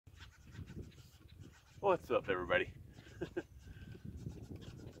What's up, everybody?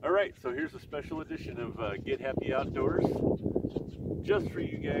 Alright, so here's a special edition of Get Happy Outdoors, just for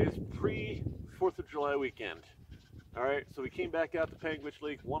you guys, pre-4th of July weekend. Alright, so we came back out to Panguitch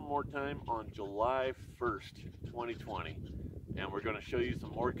Lake one more time on July 1st, 2020. And we're going to show you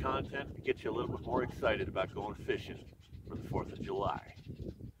some more content to get you a little bit more excited about going fishing for the 4th of July.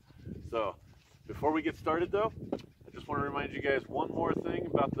 So, before we get started though, I just want to remind you guys one more thing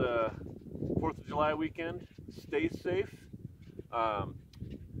about the 4th of July weekend. Stay safe.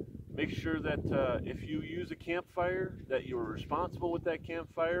 Make sure that if you use a campfire, that you are responsible with that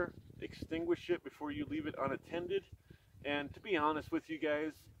campfire. Extinguish it before you leave it unattended. And to be honest with you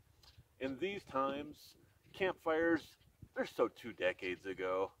guys, in these times, campfires, they're so 2 decades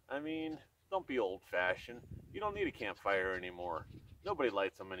ago. I mean, don't be old-fashioned. You don't need a campfire anymore. Nobody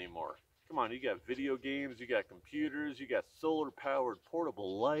lights them anymore. Come on, you got video games, you got computers, you got solar-powered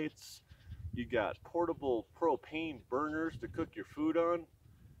portable lights, you got portable propane burners to cook your food on.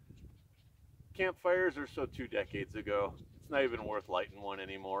 Campfires are so 2 decades ago. It's not even worth lighting one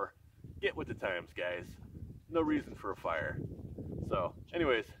anymore. Get with the times, guys. No reason for a fire. So,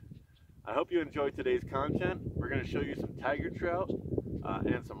 anyways, I hope you enjoyed today's content. We're going to show you some tiger trout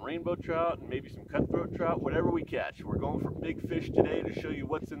and some rainbow trout and maybe some cutthroat trout, whatever we catch. We're going for big fish today to show you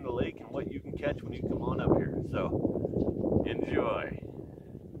what's in the lake and what you can catch when you come on up here. So, enjoy.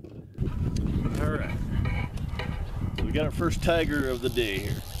 All right. So we got our first tiger of the day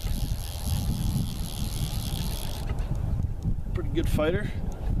here. Pretty good fighter.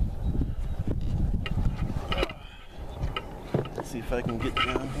 Let's see if I can get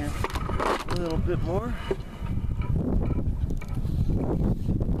down here a little bit more.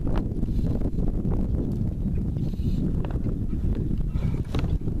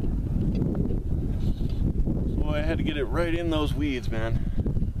 Boy, I had to get it right in those weeds, man.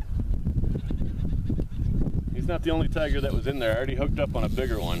 He's not the only tiger that was in there. I already hooked up on a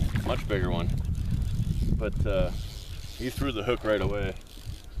bigger one, much bigger one. But he threw the hook right away.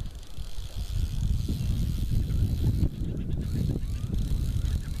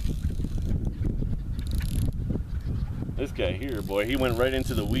 This guy here, boy, he went right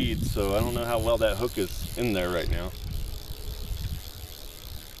into the weeds, so I don't know how well that hook is in there right now.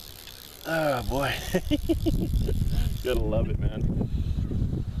 Ah, boy. Gotta love it, man.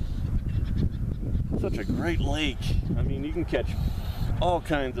 Such a great lake. I mean, you can catch all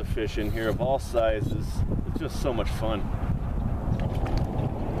kinds of fish in here of all sizes. It's just so much fun.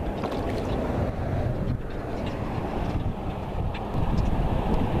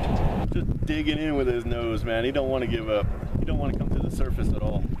 Just digging in with his nose, man. He don't want to give up. He don't want to come to the surface at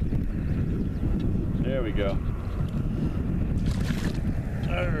all. There we go.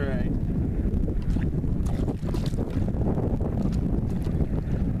 All right.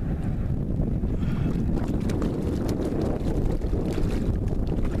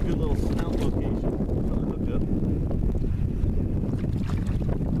 Good little snout location for the hookup.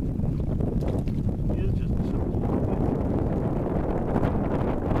 He is just a simple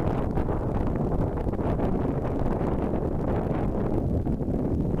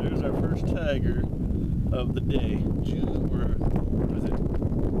There's our first tiger of the day. What is it?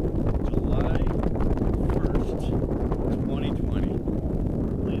 July 1st, 2020.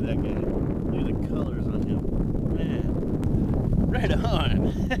 Look at that guy. Look at the colors on him. Man, right on.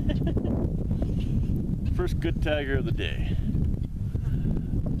 First good tiger of the day.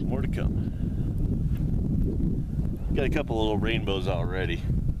 More to come. Got a couple little rainbows already.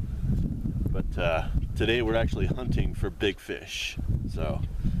 But today we're actually hunting for big fish. So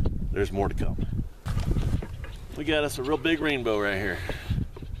there's more to come. We got us a real big rainbow right here.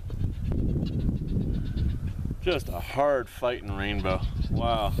 Just a hard fighting rainbow.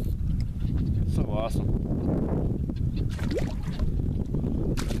 Wow. So awesome.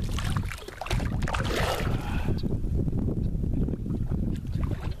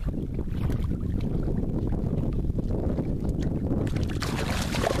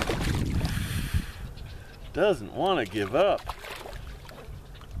 Doesn't want to give up.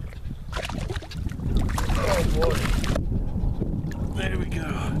 Oh boy. There we go.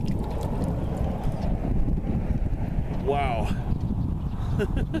 Wow.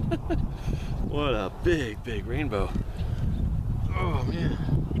 What a big, big rainbow. Oh man.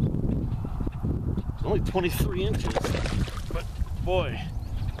 It's only 23 inches, but boy,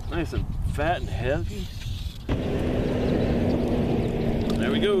 nice and fat and heavy.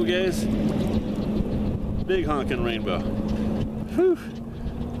 There we go, guys. Big honking rainbow. Whew.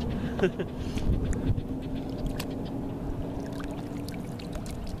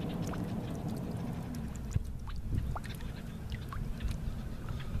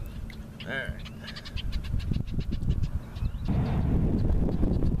 Alright.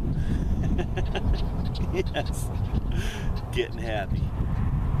 Yes. Getting happy.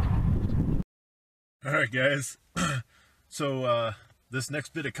 Alright guys, so this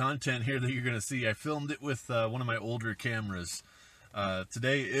next bit of content here that you're going to see, I filmed it with one of my older cameras.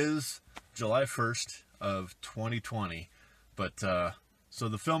 Today is July 1st of 2020, but so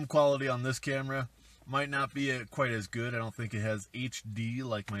the film quality on this camera might not be quite as good. I don't think it has HD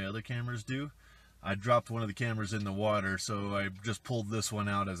like my other cameras do. I dropped one of the cameras in the water, so I just pulled this one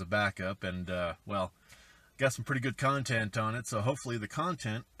out as a backup, and well, got some pretty good content on it, so hopefully the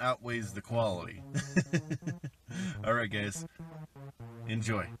content outweighs the quality. Alright guys,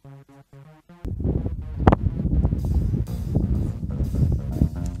 enjoy.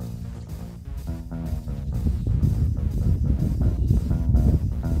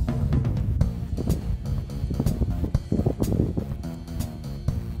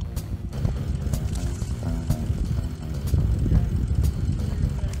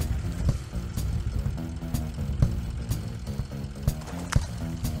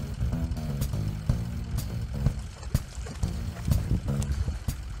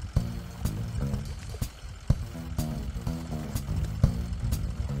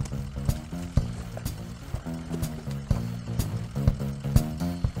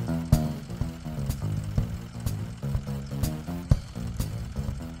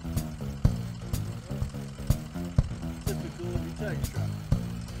 Tiger Trout.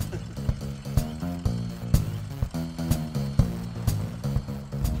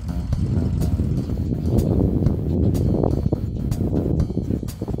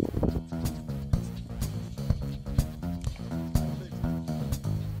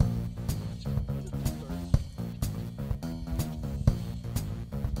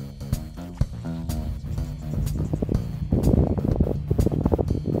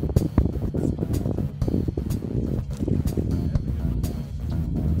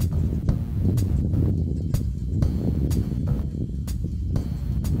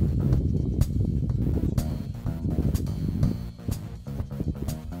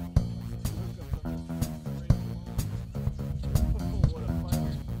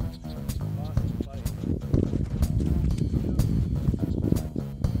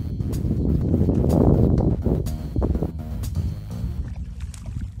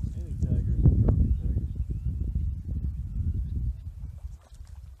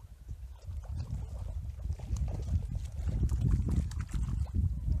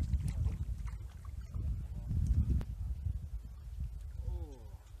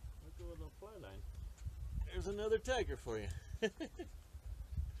 There's another tiger for you.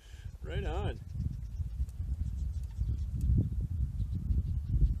 Right on.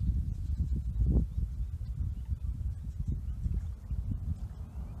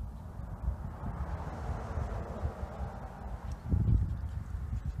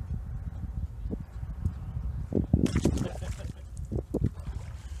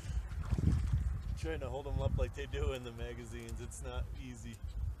 Trying to hold them up like they do in the magazines, it's not easy.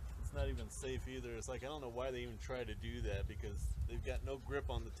 It's not even safe either. It's like, I don't know why they even try to do that, because they've got no grip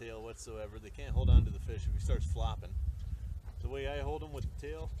on the tail whatsoever. They can't hold on to the fish if he starts flopping. The way I hold him with the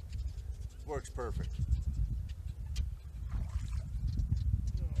tail works perfect.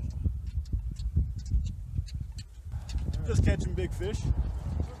 Just catching big fish.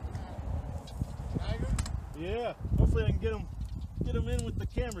 Tiger? Yeah, hopefully I can get them in with the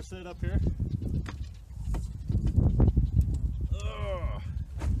camera set up here.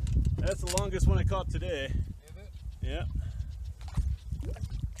 That's the longest one I caught today. Is it? Yeah.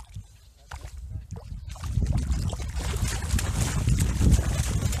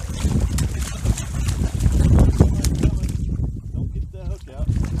 Don't get the hook out.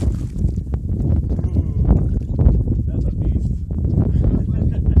 Ooh, that's a beast.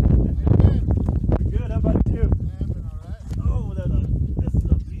 You're good. How about you? Yeah, I've been all right. Oh, this is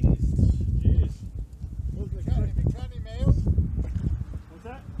a beast. Jeez. Any males? What's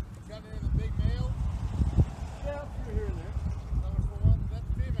that? Got any of the big males? Yeah, a few here and there. That was for one. That's a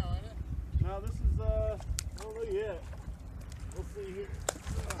female, ain't it? No, this is I don't know yet. We'll see here.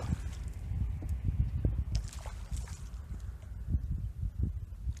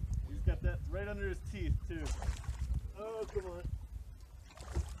 He's got that right under his teeth too. Oh, come on.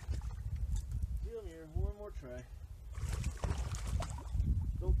 Come here, one more try.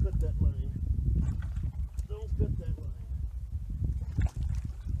 Don't cut that line. Don't cut that line.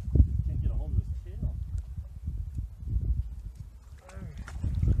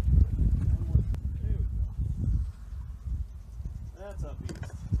 That's a beast.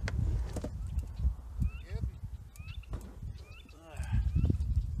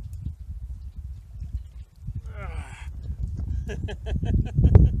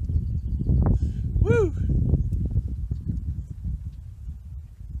 Woo!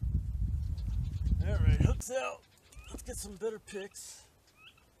 Alright, hooks out. Let's get some better picks.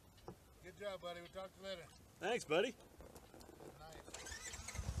 Good job, buddy. We'll talk to you later. Thanks, buddy. Nice.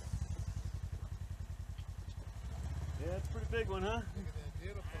 Yeah, it's a pretty big one, huh? Look at that.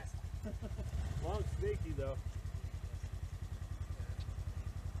 Beautiful. Long, snaky, though.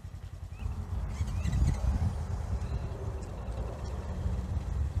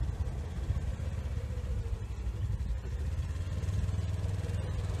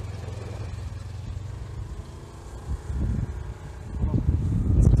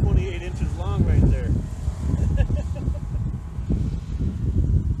 It's 28 inches long right there.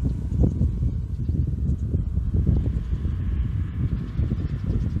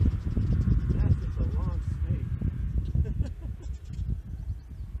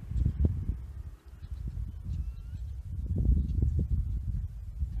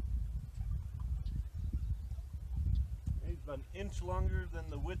 About an inch longer than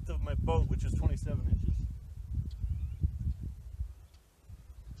the width of my boat, which is 27 inches.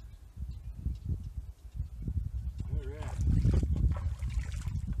 All right.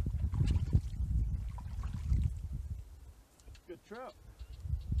 Good trout.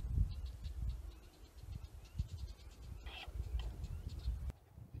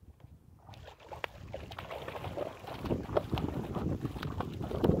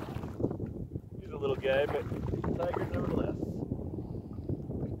 He's a little guy, but tiger nevertheless.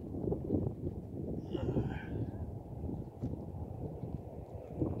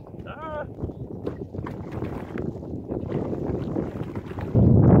 Ah!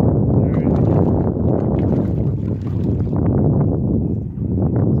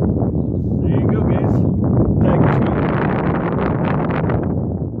 There you go, guys. Tiger trout.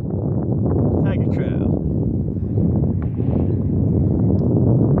 Tiger trout.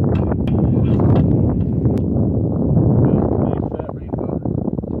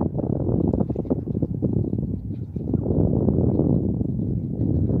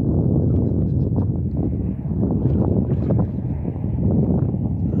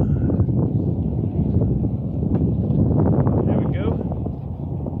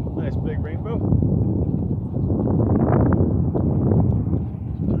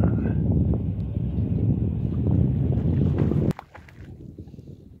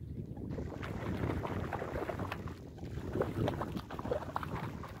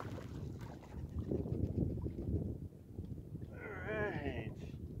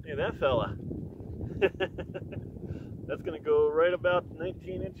 Hey, that fella. That's going to go right about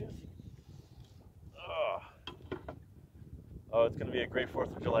 19 inches. Oh, it's going to be a great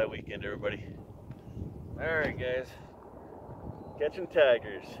 4th of July weekend, everybody. All right, guys. Catching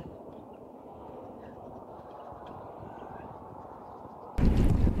tigers.